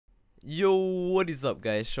Yo, what is up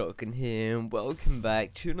guys, Shotgun here and welcome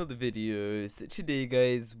back to another video. So today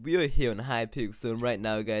guys, we are here on Hypixel and right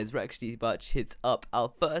now guys, we're actually about to hit up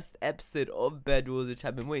our first episode of Bed Wars, which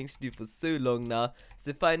I've been waiting to do for so long now.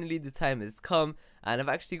 So finally the time has come and I've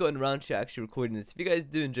actually gotten around to actually recording this. If you guys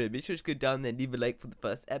do enjoy, make sure to go down there and leave a like for the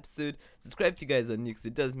first episode. Subscribe if you guys are new because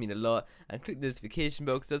it does mean a lot, and click the notification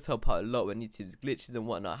bell because it does help out a lot when YouTube's glitches and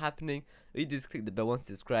whatnot happening. All you do is click the bell once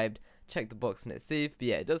subscribed, check the box and it's safe. But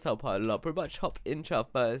yeah, it does help out a lot. We're about to hop into our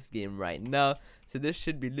first game right now, so this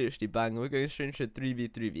should be literally bang. We're going straight into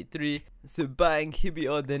 3v3v3. So bang, here we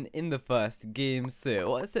are then in the first game.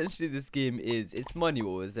 So what essentially this game is, it's money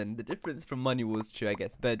wars, and the difference from money wars to I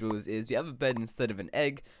guess bed wars is we have a bed instead of an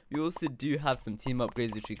egg. We also do have some team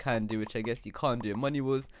upgrades which we can do, which I guess you can't do in money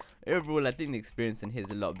wars. Overall I think the experience in here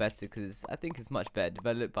is a lot better because I think it's much better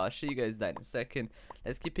developed, but I'll show you guys that in a second.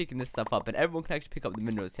 Let's keep picking this stuff up, and everyone can actually pick up the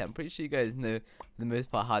minerals here. I'm pretty sure you guys know for the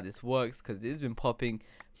most part how this works because it's been popping.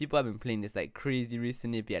 People have been playing this like crazy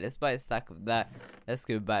recently. But yeah, let's buy a stack of that. Let's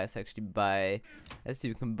go buy, let's actually buy, let's see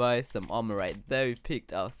if we can buy some armor right there. We've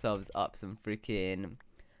picked ourselves up some freaking,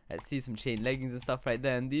 let's see, some chain leggings and stuff right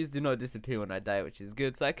there, and these do not disappear when I die, which is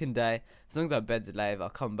good. So I can die as long as our bed's alive. I'll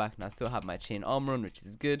come back and I still have my chain armor on, which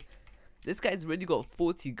is good. This guy's already got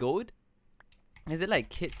 40 gold. Is it like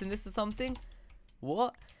kits in this or something?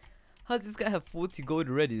 What? How does this guy have 40 gold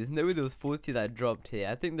already? There's no way there was 40 that dropped here.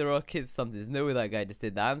 I think there are kits something. There's no way that guy just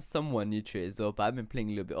did that. I'm somewhat new to it as well, but I've been playing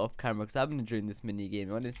a little bit off camera because I've been enjoying this mini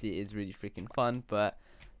game. Honestly, it is really freaking fun. But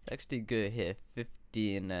let's actually go here,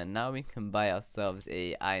 15, and now we can buy ourselves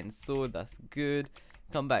a iron sword. That's good.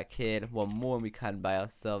 Come back here, one more, and we can buy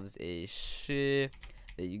ourselves a shear.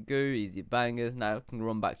 There you go, easy bangers. Now we can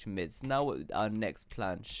run back to mids. Now what our next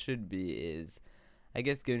plan should be is, I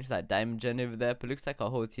guess, going to that diamond gen over there. But looks like our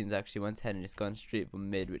whole team's actually went ahead and just gone straight for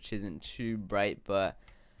mid, which isn't too bright, but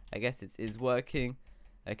I guess it is working.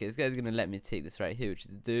 Okay, this guy's gonna let me take this right here, which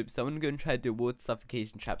is dope. So I'm gonna go and try to do a water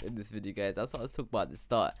suffocation trap in this video, guys. That's what I was talking about at the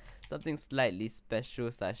start. Something slightly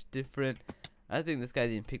special slash different. I think this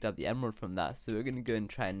guy's even picked up the emerald from that, so we're gonna go and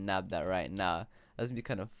try and nab that right now. That's gonna be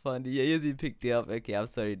kind of fun. Yeah, he hasn't picked it up. Okay, I'm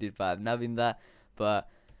sorry, dude, but I'm nabbing that. But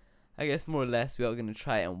I guess more or less we are going to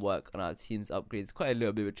try and work on our team's upgrades quite a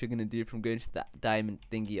little bit, which we're going to do from going to that diamond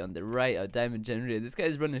thingy on the right, our diamond generator. This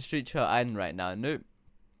guy's running straight to our iron right now. Nope.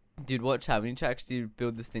 Dude, watch out. We need to actually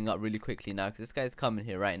build this thing up really quickly now because this guy's coming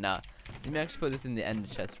here right now. Let me actually put this in the ender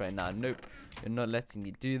chest right now. Nope. You're not letting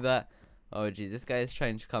me do that. Oh, jeez. This guy is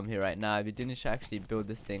trying to come here right now. We do need to actually build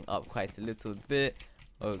this thing up quite a little bit.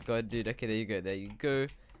 Oh, God, dude. Okay, there you go. There you go.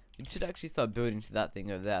 We should actually start building to that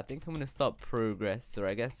thing over there. I think I'm going to start progress, or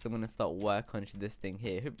I guess I'm going to start work onto this thing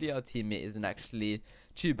here. Hopefully our teammate isn't actually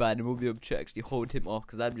too bad and we'll be able to actually hold him off,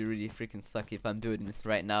 because that'd be really freaking sucky if I'm building this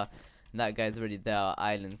right now and that guy's already there, our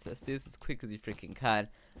island. So let's do this as quick as we freaking can.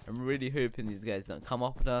 I'm really hoping these guys don't come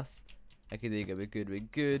up on us. Okay, there you go. We're good. We're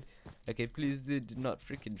good. Okay, please do not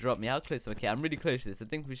freaking drop me. How close? Okay, I'm really close to this. I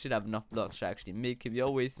think we should have enough blocks to actually make it. We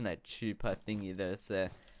are wasting like 2 per thingy though, so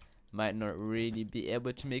might not really be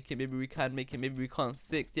able to make it. Maybe we can make it, maybe we can't.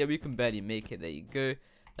 6, yeah, we can barely make it. There you go,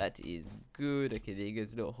 that is good. Okay, there you go,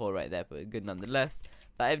 there's a little hole right there, but good nonetheless.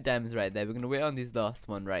 5 diamonds right there. We're gonna wait on this last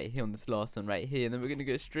one right here, on this last one right here, and then we're gonna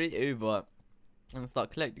go straight over and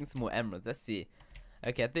start collecting some more emeralds. Let's see.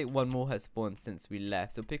 Okay, I think one more has spawned since we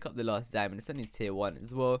left, so pick up the last diamond. It's only tier 1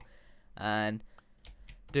 as well, and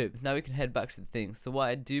dope. Now we can head back to the thing. So what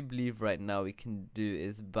I do believe right now we can do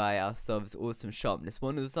is buy ourselves awesome sharpness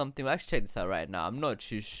 1 or something. We'll actually check this out right now. I'm not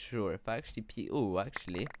too sure if I actually oh,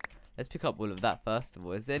 actually, let's pick up all of that first of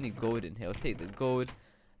all. Is there any gold in here? I'll take the gold.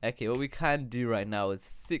 Okay, what we can do right now is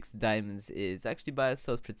 6 diamonds is actually buy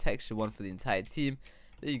ourselves protection 1 for the entire team.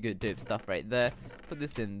 There you go, dope stuff right there. Put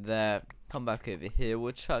this in there. Come back over here.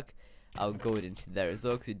 We'll chuck our gold into there as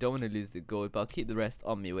well because we don't want to lose the gold, but I'll keep the rest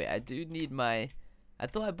on me. Wait, I do need my, I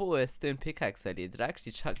thought I bought a stone pickaxe earlier. Did I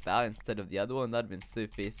actually chuck that out instead of the other one? That'd been so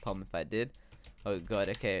facepalm if I did. Oh god,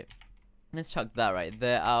 okay. Let's chuck that right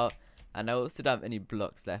there out. And I also don't have any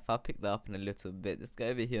blocks left. I'll pick that up in a little bit. This guy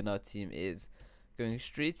over here on our team is going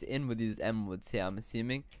straight in with these emeralds here, I'm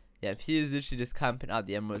assuming. Yep, he is literally just camping out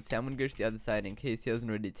the emeralds here. I'm going to go to the other side in case he hasn't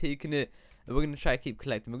already taken it. And we're going to try to keep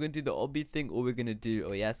collecting. We're going to do the obby thing, or we're going to do,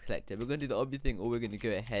 oh he has collected. We're going to do the obby thing, or we're going to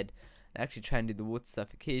go ahead and actually try and do the water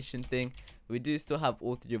suffocation thing. We do still have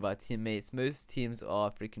all 3 of our teammates. Most teams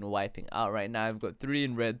are freaking wiping out right now. We've got 3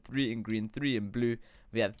 in red, 3 in green, 3 in blue.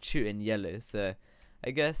 We have 2 in yellow. So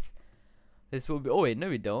I guess this will be, oh wait, no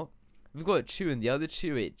we don't. We've got 2 in the other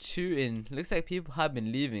 2. Wait, 2 in, looks like people have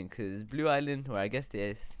been leaving because Blue Island, or I guess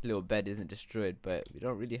their little bed isn't destroyed, but we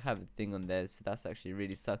don't really have a thing on there, so that's actually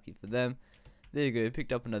really sucky for them. There you go,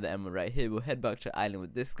 picked up another emerald right here. We'll head back to island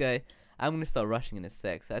with this guy. I'm gonna start rushing in a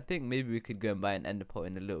sec, so I think maybe we could go and buy an ender pearl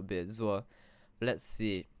in a little bit as well. But let's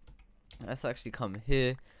see. Let's actually come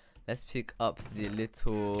here. Let's pick up the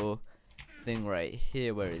little thing right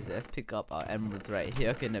here. Where is it? Let's pick up our emeralds right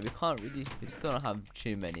here. Okay, no, we can't really, we still don't have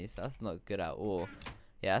too many, so that's not good at all.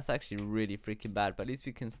 Yeah, that's actually really freaking bad, but at least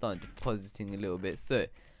we can start depositing a little bit. So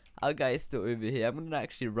our guy is still over here. I'm gonna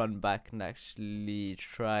actually run back and actually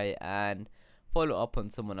try and follow up on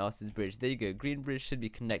someone else's bridge. There you go, green bridge should be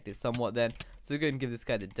connected somewhat then. So we're going to give this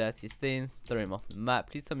guy the dirty stains, throw him off the map.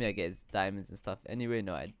 Please tell me I get his diamonds and stuff anyway.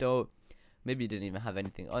 No, I don't. Maybe he didn't even have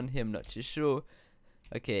anything on him, not too sure.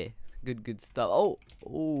 Okay, good stuff.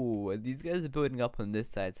 Oh, these guys are building up on this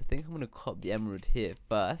side, so I think I'm gonna cop the emerald here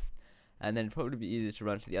first, and then it'll probably be easier to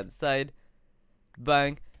run to the other side.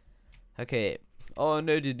 Bang. Okay. Oh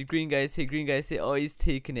no, dude, the green guy's here, Oh, he's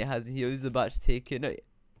taking it, hasn't he? He's about to take it. No,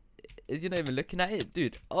 is he not even looking at it?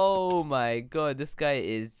 Dude, oh my god, this guy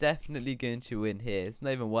is definitely going to win here. It's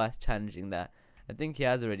not even worth challenging that. I think he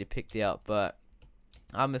has already picked it up, but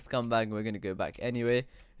I'm a scumbag and we're going to go back anyway.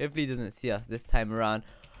 Hopefully he doesn't see us this time around.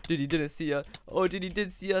 Dude, he didn't see us. Oh, dude, he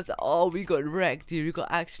did see us. Oh, we got wrecked, dude. We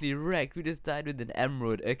got actually wrecked. We just died with an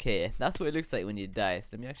emerald. Okay, that's what it looks like when you die. So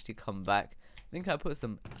let me actually come back. I think I put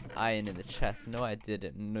some iron in the chest. No, I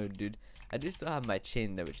didn't. No, dude. I do still have my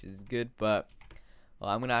chain there, which is good, but well,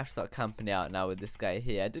 I'm gonna actually start camping out now with this guy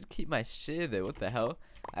here. I did keep my shear though. What the hell?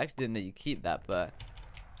 I actually didn't know you keep that, but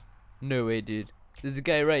no way, dude. There's a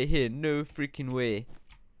guy right here. No freaking way.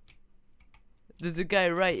 There's a guy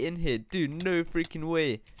right in here, dude. No freaking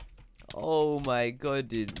way. Oh my god,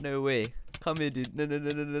 dude. No way. Come here, dude. No,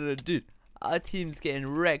 dude. Our team's getting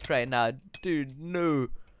wrecked right now, dude. No.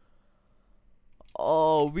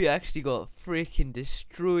 Oh, we actually got freaking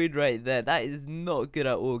destroyed right there. That is not good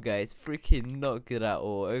at all, guys. Freaking not good at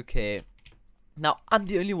all. Okay. Now, I'm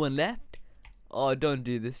the only one left. Oh, don't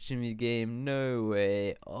do this to me, game. No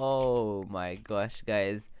way. Oh my gosh,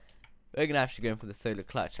 guys. We're going to have to go in for the solo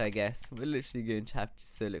clutch, I guess. We're literally going to have to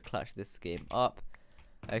solo clutch this game up.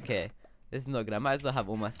 Okay. This is not good. I might as well have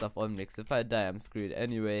all my stuff on me, because if I die, I'm screwed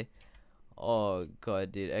anyway. Oh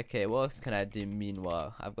god, dude. Okay, what else can I do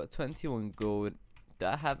meanwhile? I've got 21 gold. Do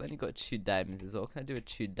I have only got 2 diamonds as well? Can I do with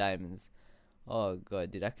 2 diamonds? Oh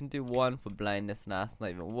god, dude. I can do 1 for blindness now. It's not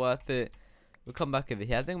even worth it. We'll come back over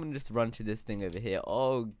here. I think I'm gonna just run to this thing over here.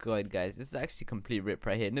 Oh god, guys. This is actually complete rip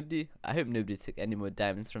right here. I hope nobody took any more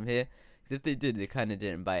diamonds from here. Because if they did, they kind of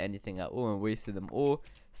didn't buy anything at all and wasted them all.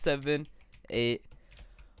 7, 8.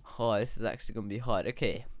 Oh, this is actually gonna be hard.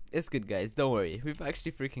 Okay. It's good, guys. Don't worry. We've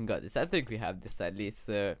actually freaking got this. I think we have this at least.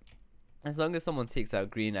 So, as long as someone takes out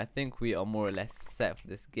green, I think we are more or less set for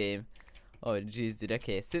this game. Oh, jeez, dude.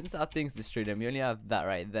 Okay, since our thing's destroyed and we only have that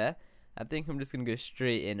right there, I think I'm just going to go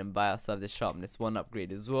straight in and buy ourselves the sharpness 1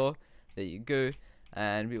 upgrade as well. There you go.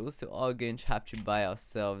 And we also are going to have to buy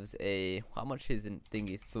ourselves a... How much is in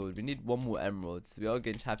thingy sword? We need 1 more emerald. So, we are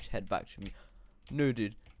going to have to head back to me. No,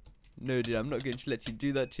 dude. No, dude, I'm not going to let you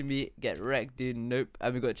do that to me. Get wrecked, dude. Nope.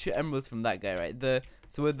 And we got 2 emeralds from that guy right there.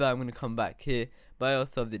 So with that, I'm going to come back here. Buy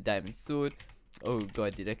ourselves a diamond sword. Oh,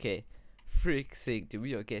 god, dude. Okay. Frick's sake, dude.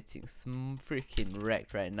 We are getting freaking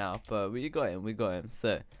wrecked right now. But we got him. We got him.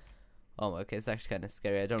 So, oh, okay. It's actually kind of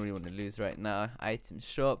scary. I don't really want to lose right now. Item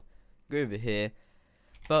shop. Go over here.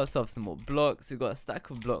 Buy ourselves some more blocks. We got a stack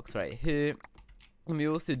of blocks right here. And we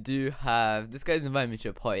also do have, this guy's inviting me to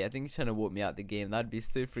a party. I think he's trying to walk me out the game. That'd be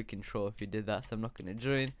so freaking troll if he did that, so I'm not going to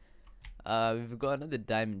join. We've got another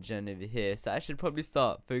diamond gen over here, so I should probably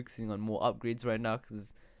start focusing on more upgrades right now,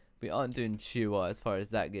 because we aren't doing too well as far as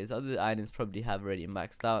that goes. Other items probably have already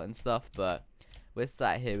maxed out and stuff, but we're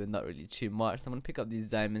sat here with not really too much. So I'm going to pick up these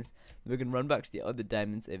diamonds. We're going to run back to the other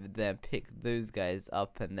diamonds over there and pick those guys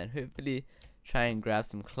up, and then hopefully try and grab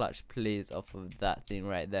some clutch plays off of that thing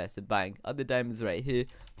right there. So bang, other diamonds right here.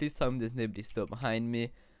 Please tell me there's nobody still behind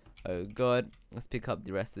me. Oh god, let's pick up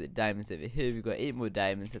the rest of the diamonds over here. We've got 8 more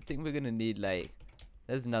diamonds. I think we're gonna need like,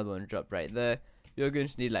 there's another one dropped right there. We're going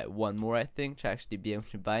to need like 1 more, I think, to actually be able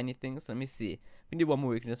to buy anything. So let me see. We need 1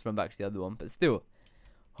 more. We can just run back to the other one, but still,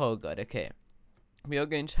 oh god. Okay, we are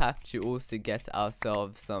going to have to also get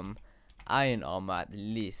ourselves some iron armor at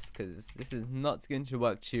least, because this is not going to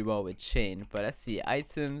work too well with chain. But let's see,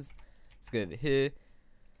 items, let's go over here.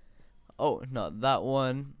 Oh, not that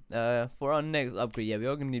one. For our next upgrade, yeah, we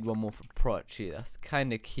are gonna need 1 more for Prochi. That's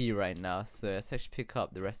kind of key right now. So let's actually pick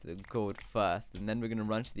up the rest of the gold first, and then we're gonna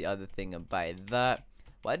run to the other thing and buy that.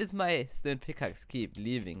 Why does my stone pickaxe keep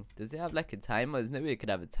leaving? Does it have like a timer? There's no way it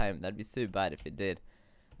could have a timer. That'd be so bad if it did.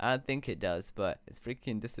 I don't think it does, but it's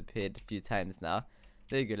freaking disappeared a few times now.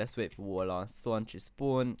 There you go. Let's wait for Warlance Swan to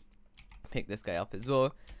spawn. pick this guy up as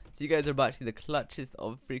well. So you guys are about to see the clutchest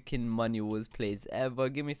of freaking money wars plays ever.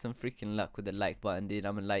 Give me some freaking luck with the like button, dude.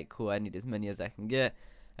 I'm a like cool. I need as many as I can get.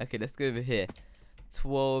 Okay, let's go over here.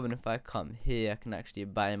 12, and if I come here, I can actually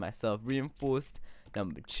buy myself reinforced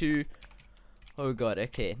number 2. Oh god,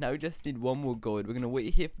 okay, now we just need one more gold. We're gonna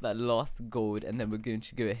wait here for that last gold, and then we're going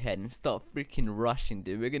to go ahead and start freaking rushing,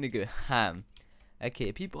 dude. We're gonna go ham.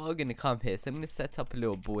 Okay, people are gonna come here, so I'm gonna set up a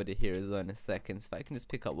little border here as well in a second. So if I can just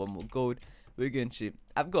pick up one more gold, we're going to,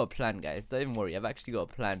 I've got a plan, guys, don't even worry, I've actually got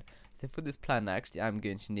a plan. So for this plan, I'm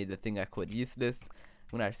going to need the thing I called useless.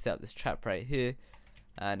 I'm gonna set up this trap right here,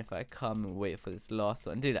 and if I come and wait for this last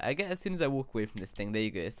one, dude, I get as soon as I walk away from this thing, there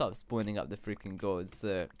you go, it starts spawning up the freaking gold.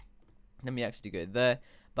 So let me actually go there,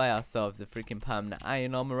 buy ourselves the freaking permanent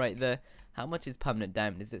iron armor right there. How much is permanent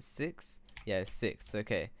diamond? Is it 6? Yeah, it's 6.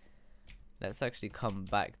 Okay, let's actually come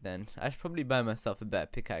back then. I should probably buy myself a better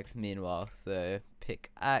pickaxe meanwhile. So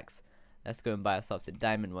pickaxe, let's go and buy ourselves a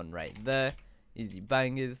diamond one right there. Easy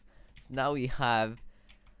bangers. So now we have,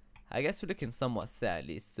 I guess we're looking somewhat set at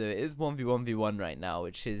least. So it is 1v1v1 right now,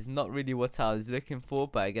 which is not really what I was looking for,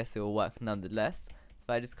 but I guess it will work nonetheless. So if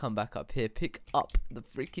I just come back up here, pick up the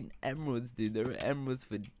freaking emeralds, dude. There are emeralds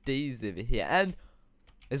for days over here, and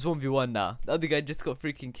it's 1v1 now. The other guy just got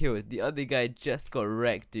freaking killed. The other guy just got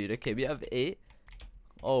wrecked, dude. Okay, we have 8.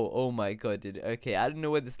 Oh my god, dude. Okay, I don't know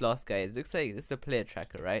where this last guy is. Looks like it's the player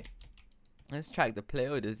tracker, right? Let's track the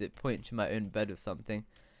player, or does it point to my own bed or something?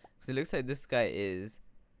 Because it looks like this guy is,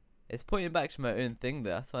 it's pointing back to my own thing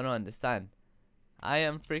there. That's what I don't understand. I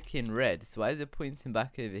am freaking red, so why is it pointing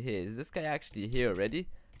back over here? Is this guy actually here already?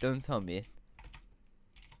 Don't tell me.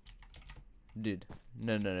 Dude,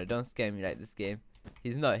 no, don't scare me like this game.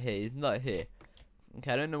 He's not here, he's not here.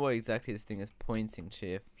 Okay, I don't know what exactly this thing is pointing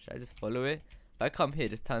to. Should I just follow it? If I come here,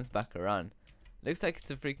 it just turns back around. Looks like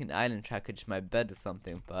it's a freaking island tracker to my bed or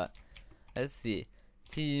something, but let's see.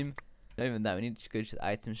 Team, not even that, we need to go to the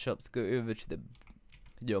item shops, go over to the,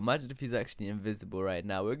 yo, imagine if he's actually invisible right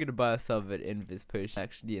now. We're gonna buy ourselves an invis potion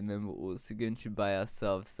actually, and then we're also going to buy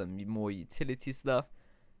ourselves some more utility stuff.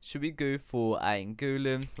 Should we go for iron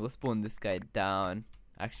golems? We'll spawn this guy down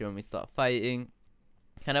actually when we start fighting.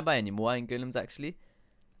 Can I buy any more iron golems actually?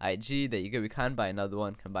 IG, there you go, we can buy another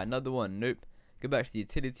one. Can buy another one? Nope. Go back to the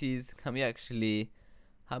utilities. Can we actually,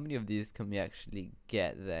 how many of these can we actually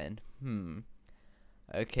get then?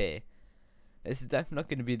 Okay, this is definitely not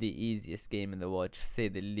going to be the easiest game in the world, to say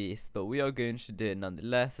the least, but we are going to do it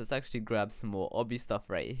nonetheless. Let's actually grab some more obby stuff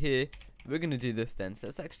right here. We're going to do this then, so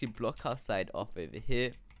let's actually block our side off over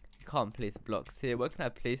here. Can't place blocks here. Where can I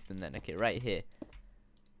place them then? Okay, right here.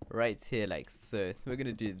 Right here, like so. So we're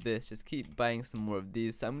gonna do this. Just keep buying some more of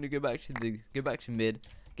these. So I'm gonna go back to mid,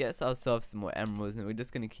 get ourselves some more emeralds, and we're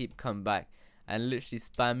just gonna keep coming back and literally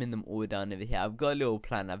spamming them all down over here. I've got a little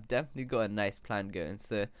plan. I've definitely got a nice plan going.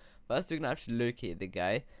 So first we're gonna actually locate the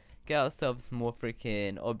guy, get ourselves some more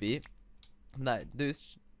freaking obby. Like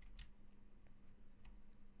those.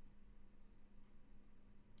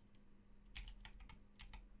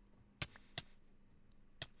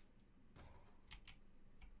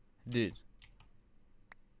 Dude,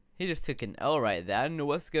 he just took an L right there. I don't know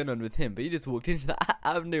what's going on with him, but he just walked into that.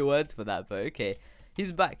 I have no words for that, but okay.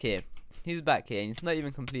 He's back here. He's back here, and he's not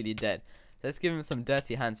even completely dead. So let's give him some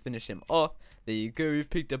dirty hands, finish him off. There you go. We've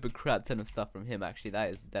picked up a crap ton of stuff from him, actually.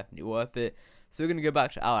 That is definitely worth it. So we're going to go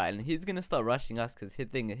back to our island. He's going to start rushing us because his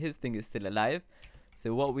thing is still alive.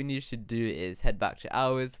 So what we need to do is head back to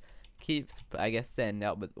ours. Keep, I guess, setting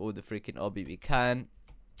out with all the freaking obby we can.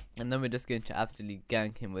 And then we're just going to absolutely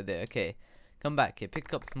gank him with it. Okay, come back here,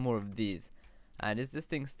 pick up some more of these. And is this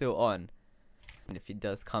thing still on? And if he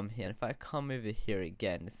does come here, and if I come over here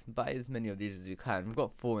again, just buy as many of these as we can. We've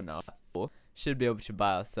got 4 now. 4. Should be able to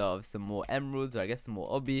buy ourselves some more emeralds, or I guess some more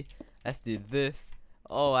obby. Let's do this.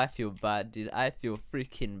 Oh, I feel bad, dude. I feel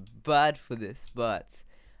freaking bad for this, but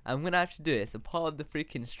I'm gonna have to do it. It's a part of the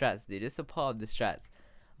freaking strats, dude. It's a part of the strats.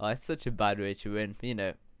 Oh, it's such a bad way to win, you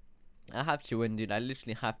know. I have to win, dude. I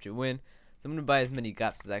literally have to win. So I'm gonna buy as many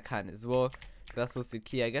gaps as I can as well, because that's also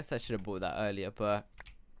key. I guess I should have bought that earlier, but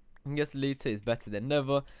I guess later is better than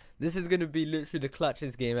never. This is gonna be literally the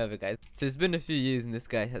clutchest game ever, guys. So it's been a few years and this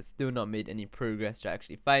guy has still not made any progress to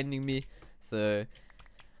actually finding me. So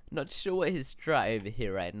not sure what his strat over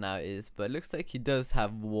here right now is, but it looks like he does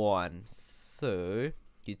have one. So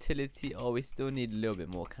utility. Oh, we still need a little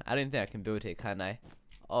bit more. I don't think I can build it, can I?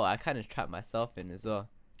 Oh, I kind of trapped myself in as well.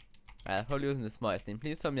 Right, that probably wasn't the smartest thing.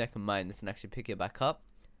 Please tell me I can mine this and actually pick it back up.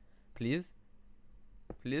 Please.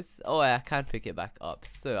 Please. Oh, I can't pick it back up.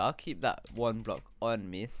 So I'll keep that 1 block on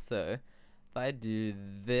me. So if I do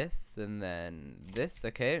this and then this,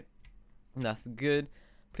 okay. That's good.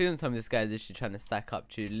 Please don't tell me this guy is literally trying to stack up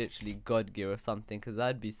to literally God gear or something, because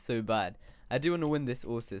that'd be so bad. I do want to win this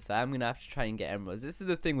also, so I'm gonna have to try and get emeralds. This is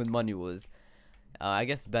the thing with money wars. I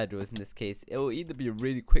guess bed wars in this case. It will either be a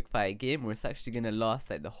really quick fire game, or it's actually gonna last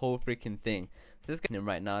like the whole freaking thing. So this guy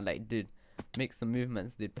right now, like, dude, make some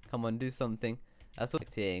movements, dude. Come on, do something. That's what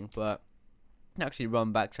I'm saying. But actually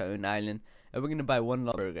run back to our own island, and we're gonna buy one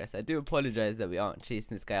lot of progress. I do apologize that we aren't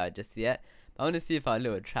chasing this guy out just yet. But I want to see if our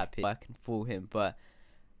little trap here I can fool him. But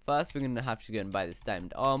first, we're gonna have to go and buy this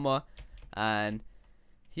diamond armor, and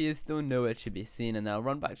he is still nowhere to be seen. And I'll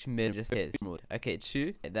run back to mid and just hit his mode. Okay,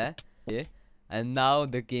 two right there, here. And now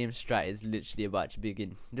the game strat is literally about to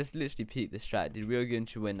begin. Just literally peek the strat, dude. We're going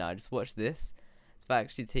to win now. Just watch this. So if I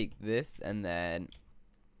actually take this and then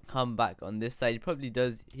come back on this side, he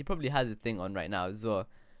probably has a thing on right now as well.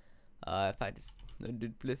 If I just, no,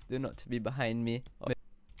 dude, please do not to be behind me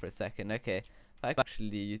for a second. Okay, if I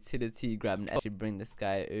actually utility grab and actually bring this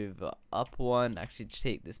guy over up one, actually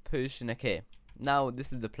take this potion. Okay, now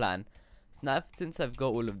this is the plan. So now since I've got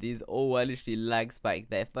all of these, oh, I literally lag spiked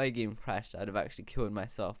there. If my game crashed, I'd have actually killed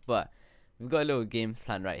myself. But we've got a little game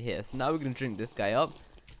plan right here. So now we're gonna drink this guy up.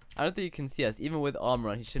 I don't think he can see us. Even with armor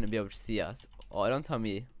on, he shouldn't be able to see us. Oh, don't tell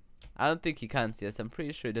me. I don't think he can see us. I'm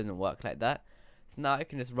pretty sure it doesn't work like that. So now I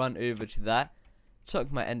can just run over to that,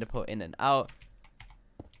 chuck my ender pearl in and out.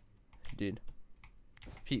 Dude,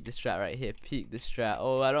 peek the strat right here. Peek the strat.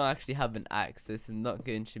 Oh, I don't actually have an axe. This is not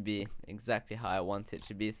going to be exactly how I want it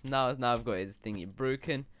to be. So now I've got his thingy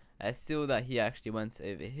broken. I saw that he actually went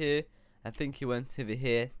over here. I think he went over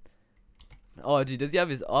here. Oh, dude, does he have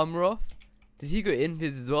his armor off? Did he go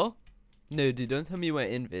invis as well? No, dude, don't tell me he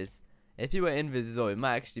went invis. If he went invis as well, it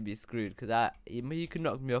might actually be screwed, because he could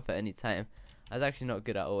knock me off at any time. That's actually not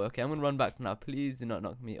good at all. Okay, I'm gonna run back now. Please do not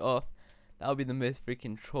knock me off. That would be the most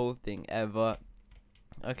freaking troll thing ever.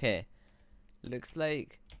 Okay, looks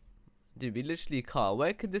like, dude, we literally can't.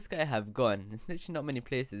 Where could this guy have gone? There's literally not many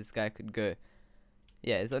places this guy could go.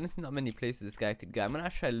 Yeah, there's honestly not many places this guy could go. I'm gonna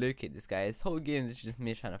have to try to locate this guy. This whole game is just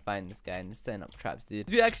me trying to find this guy and just setting up traps, dude.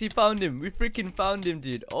 We actually found him. We freaking found him,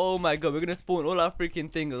 dude. Oh my god, we're gonna spawn all our freaking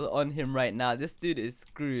things on him right now. This dude is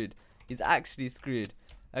screwed. He's actually screwed.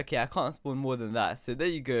 Okay, I can't spawn more than that. So there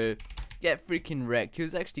you go. Get freaking wrecked. He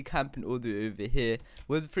was actually camping all the way over here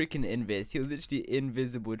with freaking invis. He was literally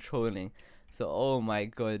invisible trolling. So oh my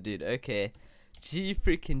god, dude. Okay, G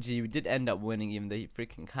freaking G. We did end up winning, even though he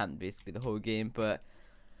freaking camped basically the whole game. But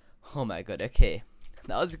oh my god, okay,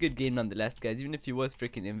 that was a good game nonetheless, guys. Even if he was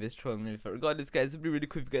freaking invis trolling. But regardless, guys, it would be really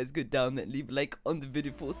cool if you guys go down there and leave a like on the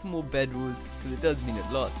video for some more bed wars, because it does mean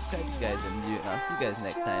a lot. Subscribe if you guys are new, and I'll see you guys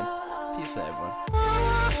next time. Peace out,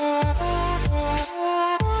 everyone.